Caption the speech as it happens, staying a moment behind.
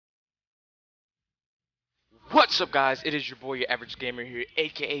What's up, guys? It is your boy, your average gamer here,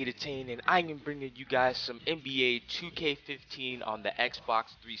 aka The Tain, and I am bringing you guys some NBA 2K15 on the Xbox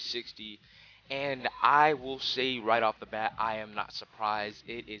 360. And I will say right off the bat, I am not surprised.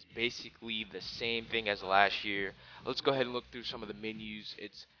 It is basically the same thing as last year. Let's go ahead and look through some of the menus.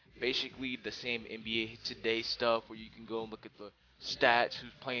 It's basically the same NBA Today stuff where you can go and look at the stats,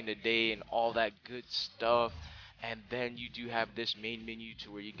 who's playing today, and all that good stuff. And then you do have this main menu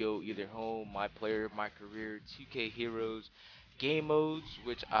to where you go either home, my player, my career, 2K heroes, game modes,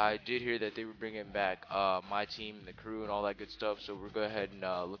 which I did hear that they were bringing back my team, the crew, and all that good stuff. So we'll go ahead and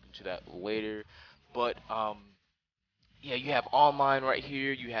look into that later. But yeah, you have online right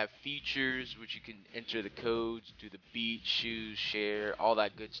here. You have features, which you can enter the codes, do the beat, shoes, share, all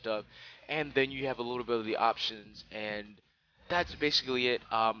that good stuff. And then you have a little bit of the options, and that's basically it.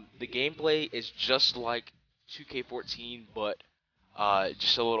 The gameplay is just like 2K14, but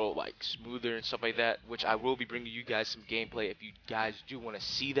just a little like smoother and stuff like that. Which I will be bringing you guys some gameplay if you guys do want to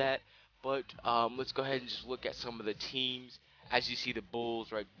see that. But let's go ahead and just look at some of the teams. As you see the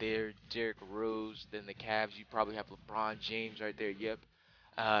Bulls right there, Derrick Rose, then the Cavs, you probably have LeBron James right there, yep.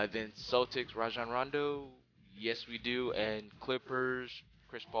 Then Celtics, Rajon Rondo, yes we do, and Clippers,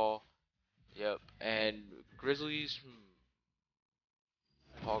 Chris Paul, yep. And Grizzlies,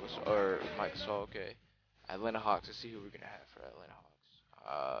 Paul Gasol, or Mike Gasol, okay. Atlanta Hawks, let's see who we're gonna have for Atlanta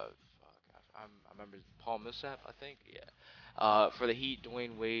Hawks. Fuck, I remember Paul Millsap, I think, yeah. For the Heat,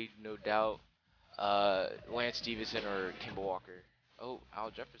 Dwayne Wade, no doubt. Lance Stevenson or Kimball Walker. Oh,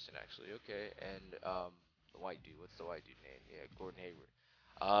 Al Jefferson actually. Okay, and the white dude. What's the white dude name? Yeah, Gordon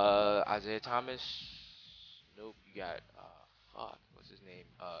Hayward. Isaiah Thomas. Nope. You got fuck. What's his name?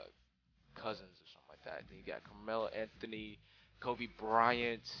 Cousins or something like that. Then you got Carmelo Anthony, Kobe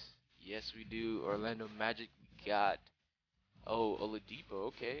Bryant. Yes, we do. Orlando Magic. We got Oladipo.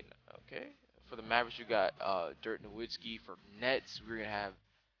 Okay, okay. For the Mavericks, you got Dirk Nowitzki. For Nets, we're gonna have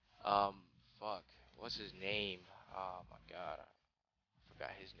um, fuck, what's his name? Oh my god, I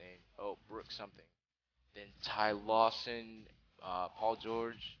forgot his name. Oh, Brooks something. Then Ty Lawson, Paul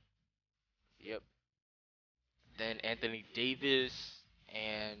George. Yep. Then Anthony Davis,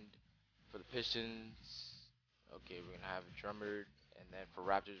 and for the Pistons, okay, we're gonna have Drummond, and then for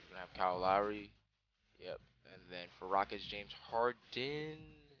Raptors, we're gonna have Kyle Lowry. Yep. And then for Rockets, James Harden.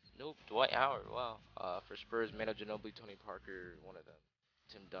 Nope, Dwight Howard. Wow. For Spurs, Manu Ginobili, Tony Parker, one of them.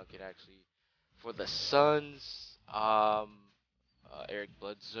 Tim Duncan actually. For the Suns, Eric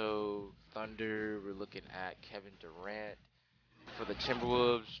Bledsoe, Thunder. We're looking at Kevin Durant. For the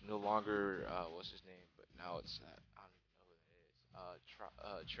Timberwolves, no longer what's his name, but now it's I don't even know who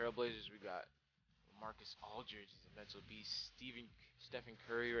that is. Trailblazers, we got Marcus Aldridge, he's a mental beast. Stephen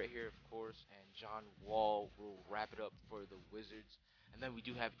Curry right here, of course, and John Wall will wrap it up for the Wizards. And then we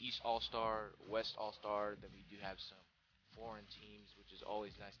do have East All Star, West All Star. Then we do have some foreign teams, which is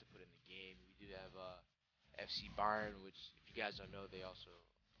always nice to put in the game. We do have FC Bayern, which if you guys don't know, they also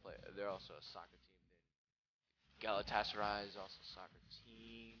play. They're also a soccer team. Then Galatasaray is also a soccer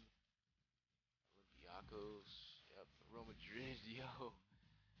team. Olympiacos, yep. Real Madrid, yo.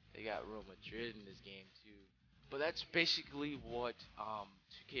 They got Real Madrid in this game too. But that's basically what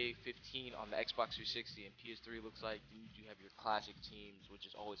 2K15 on the Xbox 360 and PS3 looks like. Then you do have your classic teams, which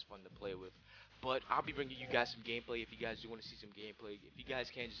is always fun to play with. But I'll be bringing you guys some gameplay if you guys do want to see some gameplay. If you guys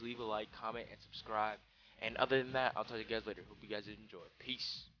can, just leave a like, comment, and subscribe. And other than that, I'll tell you guys later. Hope you guys did enjoy.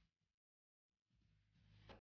 Peace.